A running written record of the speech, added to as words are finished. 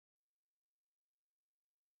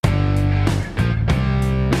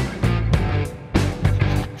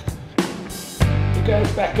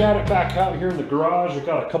Back at it, back out here in the garage. I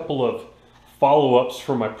got a couple of follow-ups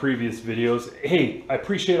from my previous videos. Hey, I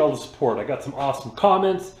appreciate all the support. I got some awesome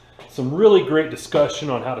comments, some really great discussion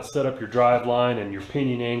on how to set up your drive line and your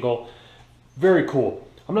pinion angle. Very cool.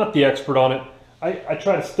 I'm not the expert on it. I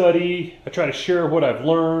try to study, I try to share what I've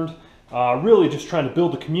learned, really just trying to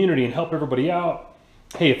build the community and help everybody out.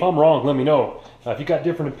 Hey, if I'm wrong, let me know. If you got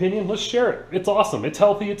different opinion, let's share it. It's awesome, it's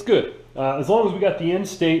healthy, it's good. As long as we got the end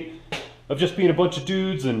state of just being a bunch of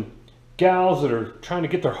dudes and gals that are trying to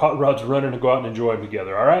get their hot rods running and go out and enjoy them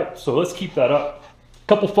together, all right? So let's keep that up.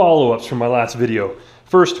 Couple follow-ups from my last video.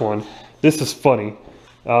 First one, this is funny.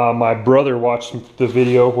 My brother watched the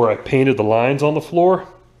video where I painted the lines on the floor,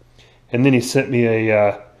 and then he sent me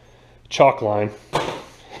a chalk line.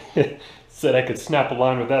 Said I could snap a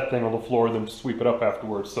line with that thing on the floor and then sweep it up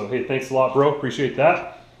afterwards. So hey, thanks a lot, bro, appreciate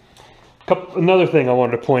that. Another thing I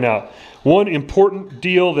wanted to point out. One important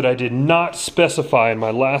deal that I did not specify in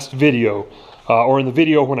my last video, or in the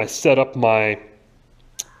video when I set up my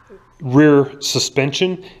rear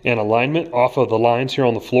suspension and alignment off of the lines here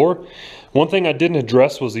on the floor. One thing I didn't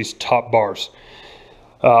address was these top bars.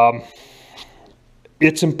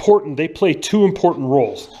 It's important, they play two important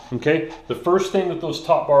roles, okay? The first thing that those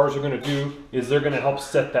top bars are gonna do is they're gonna help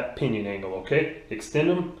set that pinion angle, okay? Extend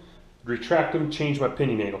them, retract them, change my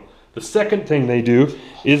pinion angle. The second thing they do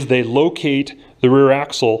is they locate the rear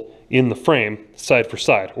axle in the frame side for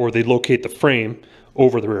side, or they locate the frame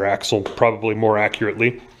over the rear axle, probably more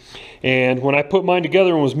accurately. And when I put mine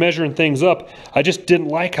together and was measuring things up, I just didn't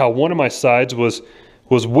like how one of my sides was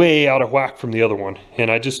way out of whack from the other one. And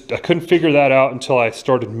I couldn't figure that out until I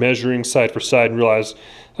started measuring side for side and realized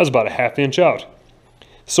I was about a ½ inch out.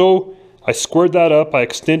 So I squared that up, I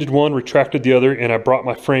extended one, retracted the other, and I brought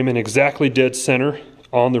my frame in exactly dead center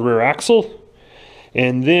on the rear axle.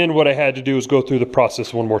 And then what I had to do is go through the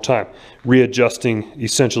process one more time, readjusting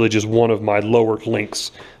essentially just one of my lower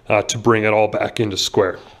links to bring it all back into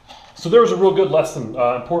square. So there was a real good lesson,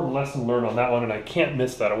 important lesson learned on that one, and I can't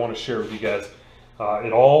miss that. I want to share with you guys.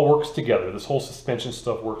 It all works together. This whole suspension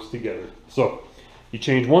stuff works together. So you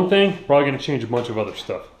change one thing, probably going to change a bunch of other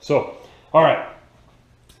stuff. So, all right,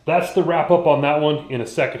 that's the wrap up on that one. In a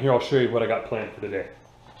second here, I'll show you what I got planned for today.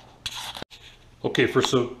 Okay, for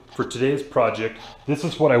today's project, this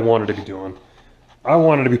is what I wanted to be doing. I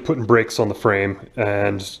wanted to be putting brakes on the frame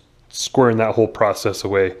and squaring that whole process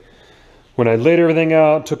away. When I laid everything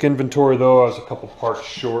out, took inventory though, I was a couple parts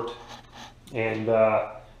short. And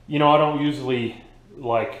you know, I don't usually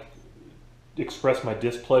like express my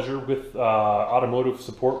displeasure with automotive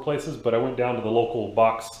support places, but I went down to the local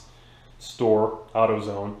box store,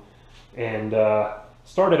 AutoZone, and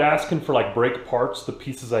started asking for like brake parts, the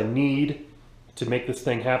pieces I need to make this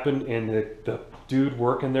thing happen. And the dude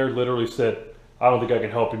working there literally said, I don't think I can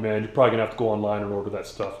help you, man. You're probably gonna have to go online and order that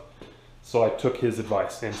stuff. So I took his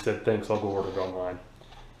advice and said, thanks, I'll go order it online.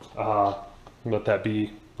 Let that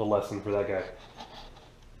be the lesson for that guy.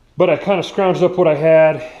 But I kind of scrounged up what I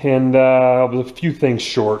had, and I was a few things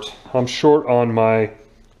short. I'm short on my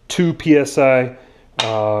 2 PSI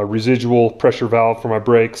residual pressure valve for my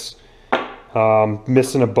brakes.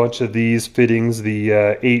 Missing a bunch of these fittings, the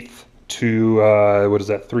 1/8 to, what is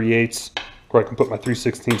that, 3/8, where I can put my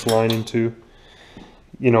 3/16 line into.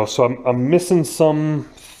 You know, so I'm missing some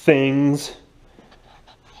things.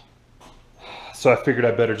 So I figured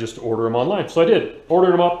I better just order them online. So I did,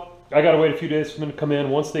 ordered them up. I gotta wait a few days for them to come in.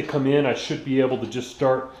 Once they come in, I should be able to just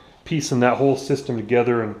start piecing that whole system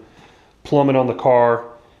together and plumbing on the car,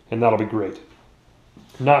 and that'll be great.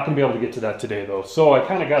 Not gonna be able to get to that today though. So I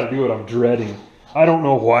kind of got to do what I'm dreading. I don't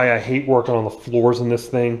know why I hate working on the floors in this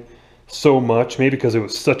thing so much. Maybe because it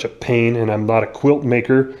was such a pain, and I'm not a quilt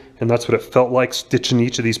maker, and that's what it felt like stitching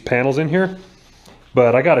each of these panels in here.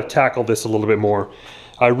 But I got to tackle this a little bit more.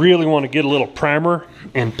 I really want to get a little primer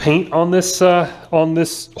and paint on this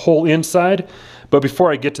whole inside. But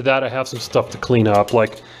before I get to that, I have some stuff to clean up.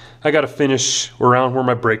 Like, I got to finish around where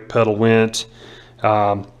my brake pedal went.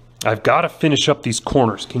 I've got to finish up these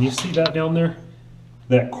corners. Can you see that down there?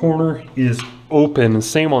 That corner is open, and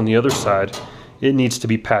same on the other side. It needs to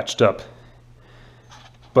be patched up.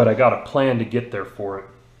 But I got a plan to get there for it.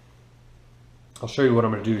 I'll show you what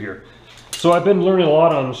I'm going to do here. So I've been learning a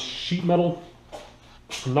lot on sheet metal.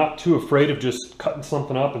 I'm not too afraid of just cutting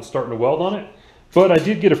something up and starting to weld on it, but I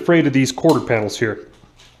did get afraid of these quarter panels here.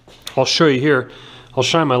 I'll show you here. I'll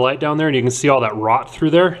shine my light down there and you can see all that rot through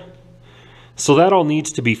there. So that all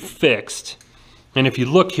needs to be fixed. And if you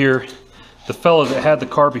look here, the fellow that had the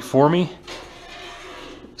car before me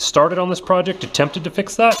started on this project, attempted to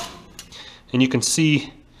fix that, and you can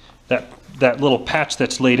see that little patch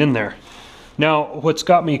that's laid in there. Now, what's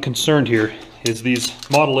got me concerned here is these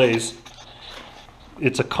Model A's,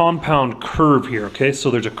 it's a compound curve here, okay? So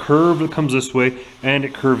there's a curve that comes this way and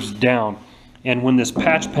it curves down. And when this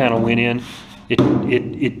patch panel went in,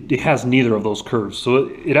 it has neither of those curves. So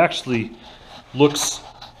it actually looks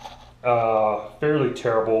fairly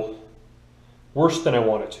terrible, worse than I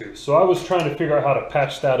want it to. So I was trying to figure out how to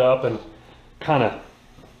patch that up and kind of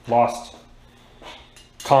lost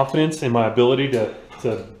confidence in my ability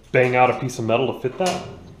to bang out a piece of metal to fit that.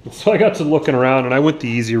 So I got to looking around and I went the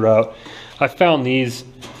easy route. I found these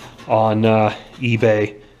on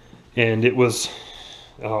eBay, and it was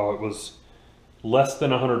less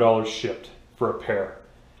than $100 shipped for a pair.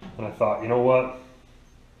 And I thought, you know what?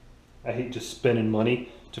 I hate just spending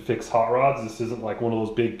money to fix hot rods. This isn't like one of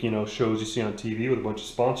those big, shows you see on TV with a bunch of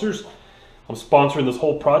sponsors. I'm sponsoring this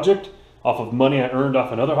whole project off of money I earned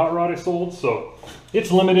off another hot rod I sold. So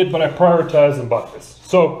it's limited, but I prioritized and bought this.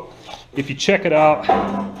 So if you check it out,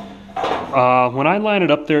 when I line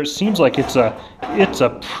it up there, it seems like it's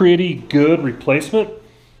a pretty good replacement.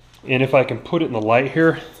 And if I can put it in the light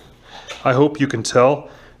here, I hope you can tell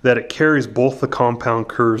that it carries both the compound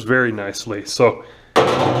curves very nicely. So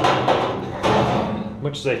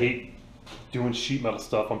much as I hate doing sheet metal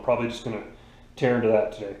stuff, I'm probably just gonna tear into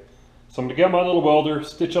that today. So I'm gonna get my little welder,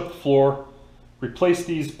 stitch up the floor, replace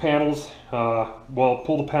these panels. Well,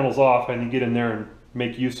 pull the panels off and get in there and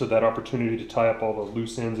make use of that opportunity to tie up all the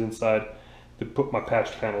loose ends inside to put my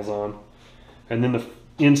patch panels on. And then the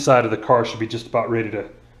inside of the car should be just about ready to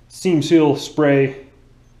seam seal, spray,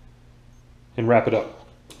 and wrap it up.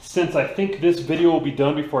 Since I think this video will be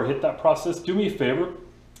done before I hit that process, do me a favor,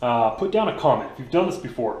 put down a comment if you've done this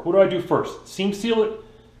before. What do I do first? Seam seal it,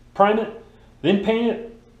 prime it, then paint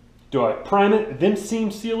it? Do I prime it, then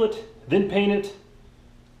seam seal it, then paint it?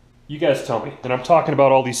 You guys tell me. And I'm talking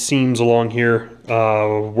about all these seams along here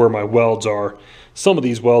where my welds are. Some of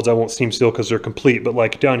these welds I won't seam seal because they're complete, but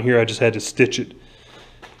like down here I just had to stitch it.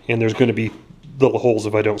 And there's gonna be little holes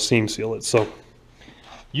if I don't seam seal it. So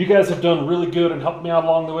you guys have done really good and helped me out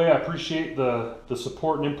along the way. I appreciate the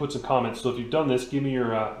support and inputs and comments. So if you've done this, give me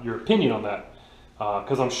your opinion on that.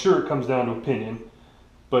 Because I'm sure it comes down to opinion.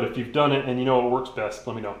 But if you've done it and you know what works best,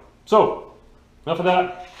 let me know. So, enough of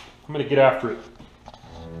that. I'm gonna get after it.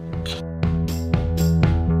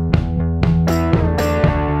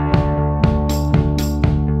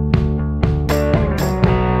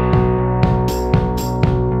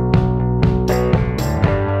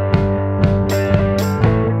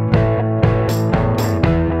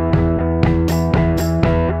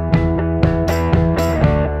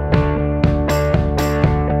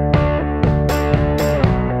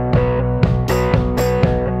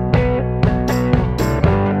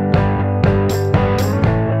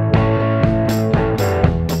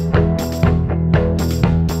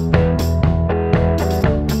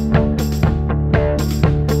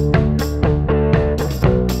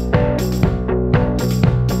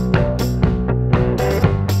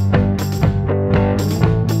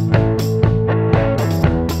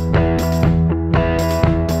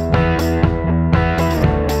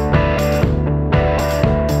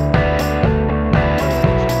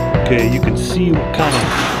 Okay, you can see what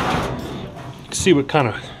kind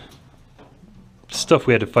of stuff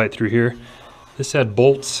we had to fight through here. This had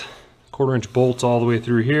bolts, 1/4-inch bolts all the way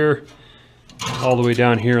through here, all the way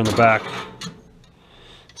down here in the back.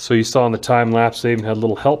 So you saw in the time lapse they even had a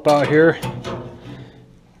little help out here,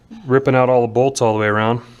 ripping out all the bolts all the way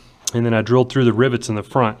around. And then I drilled through the rivets in the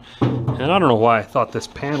front. And I don't know why I thought this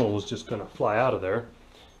panel was just gonna fly out of there.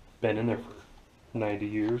 Been in there for 90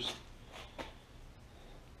 years.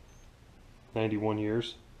 91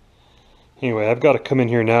 years. Anyway, I've got to come in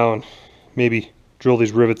here now and maybe drill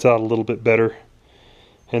these rivets out a little bit better,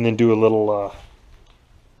 and then do a little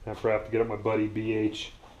after I have to get up my buddy BH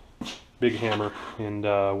big hammer and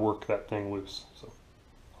work that thing loose. So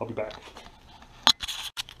I'll be back.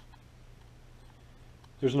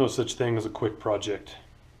 There's no such thing as a quick project.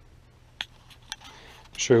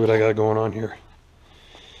 I'll show you what I got going on here.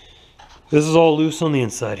 This is all loose on the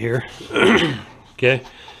inside here. Okay.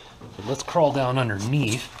 But let's crawl down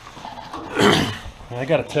underneath. And I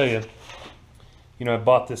gotta tell you, I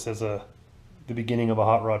bought this as the beginning of a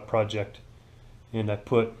hot rod project, and I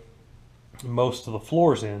put most of the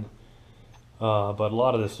floors in, but a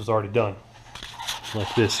lot of this was already done,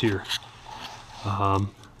 like this here.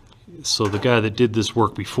 So the guy that did this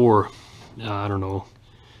work before, I don't know,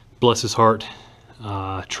 bless his heart,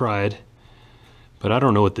 tried, but I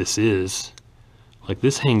don't know what this is. Like,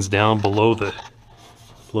 this hangs down below the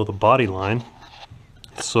body line,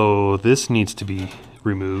 so this needs to be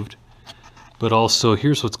removed. But also,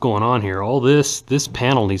 here's what's going on here. All this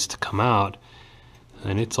panel needs to come out.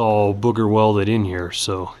 and it's all booger welded in here,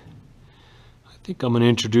 so I think I'm going to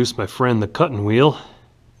introduce my friend the cutting wheel.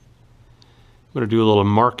 I'm going to do a little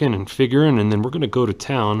marking and figuring, and then we're going to go to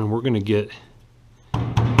town and we're going to get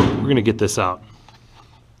this out.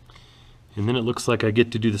 And then it looks like I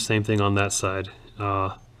get to do the same thing on that side.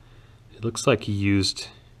 It looks like he used,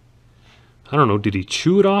 I don't know, did he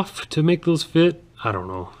chew it off to make those fit? I don't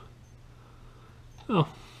know. Oh,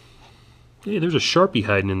 hey, there's a Sharpie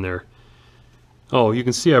hiding in there. Oh, you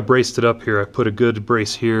can see I braced it up here. I put a good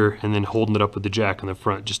brace here and then holding it up with the jack in the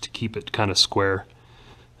front just to keep it kind of square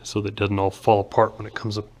so that it doesn't all fall apart when it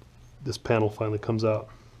comes up. This panel finally comes out.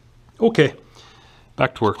 Okay,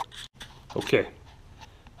 back to work. Okay,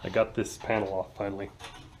 I got this panel off finally.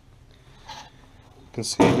 You can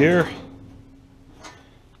see here,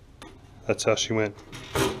 that's how she went.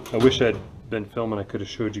 I wish I'd been filming. I could have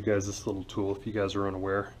showed you guys this little tool if you guys are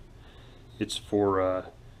unaware. It's for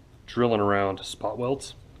drilling around spot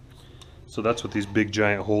welds. So that's what these big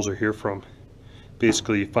giant holes are here from.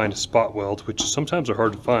 Basically you find a spot weld, which sometimes are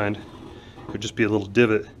hard to find. It would just be a little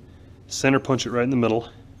divot. Center punch it right in the middle,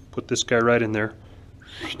 put this guy right in there,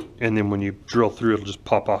 and then when you drill through it'll just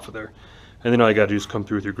pop off of there. And then all you gotta do is come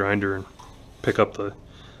through with your grinder and pick up the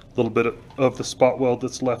little bit of the spot weld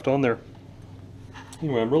that's left on there.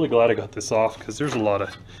 Anyway, I'm really glad I got this off because there's a lot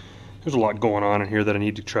going on in here that I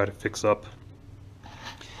need to try to fix up.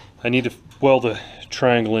 I need to weld a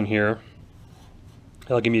triangle in here.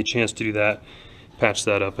 That'll give me a chance to do that, patch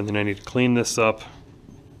that up, and then I need to clean this up,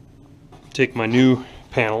 take my new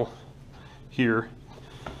panel here.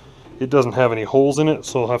 It doesn't have any holes in it,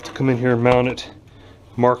 so I'll have to come in here and mount it,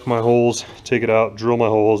 mark my holes, take it out, drill my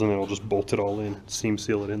holes, and then I'll just bolt it all in, seam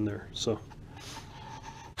seal it in there. So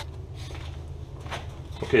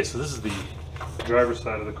okay, so this is the driver's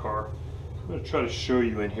side of the car. I'm going to try to show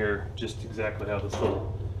you in here just exactly how this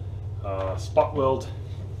little spot weld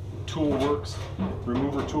tool works,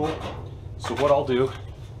 remover tool. So what I'll do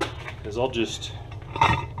is I'll just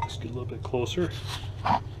get a little bit closer.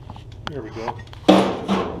 There we go.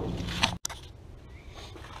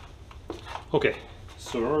 Okay,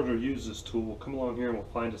 so in order to use this tool, we'll come along here and we'll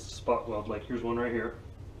find us a spot weld. Like here's one right here.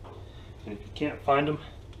 And if you can't find them,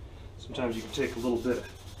 sometimes you can take a little bit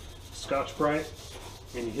of Scotch-Brite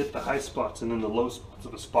and you hit the high spots, and then the low spots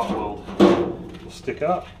of the spot weld will stick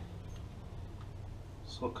out.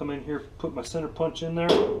 So I'll come in here, put my center punch in there,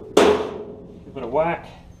 give it a whack.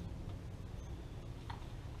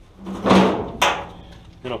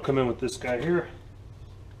 Then I'll come in with this guy here,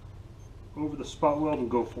 over the spot weld,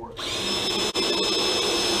 and go for it.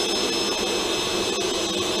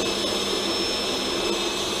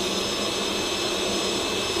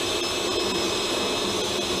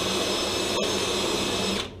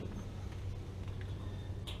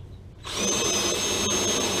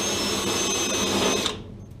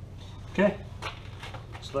 Okay,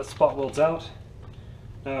 so that spot weld's out.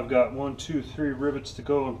 Now I've got 1, 2, 3 rivets to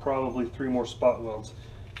go and probably 3 more spot welds,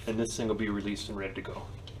 and this thing will be released and ready to go.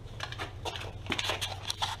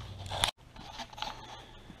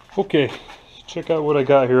 Okay, check out what I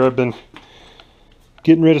got here. I've been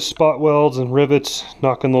getting rid of spot welds and rivets,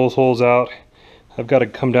 knocking those holes out. I've got to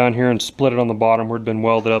come down here and split it on the bottom where it's been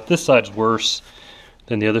welded up. This side's worse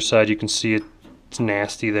than the other side. You can see it's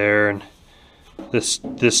nasty there, and this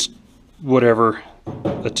whatever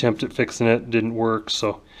attempt at fixing it didn't work.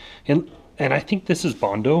 So and I think this is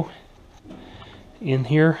Bondo in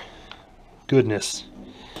here. Goodness.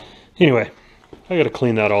 Anyway, I got to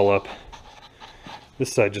clean that all up.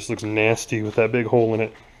 This side just looks nasty with that big hole in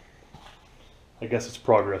it. I guess it's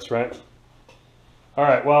progress, right?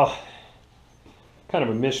 Alright, well, kind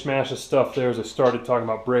of a mishmash of stuff there as I started talking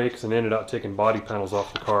about brakes and ended up taking body panels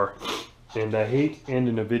off the car. And I hate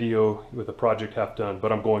ending a video with a project half done,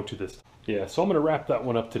 but I'm going to this. Yeah, so I'm going to wrap that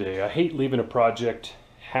one up today. I hate leaving a project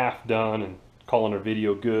half done and calling a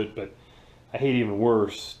video good, but I hate even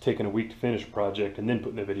worse taking a week to finish a project and then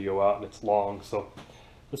putting the video out and it's long. So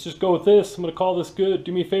let's just go with this. I'm going to call this good.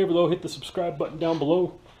 Do me a favor though, hit the subscribe button down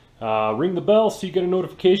below. Ring the bell so you get a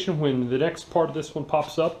notification when the next part of this one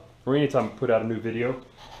pops up, or anytime I put out a new video.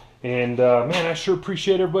 And man, I sure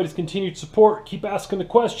appreciate everybody's continued support. Keep asking the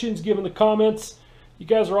questions, giving the comments. You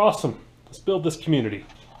guys are awesome. Let's build this community.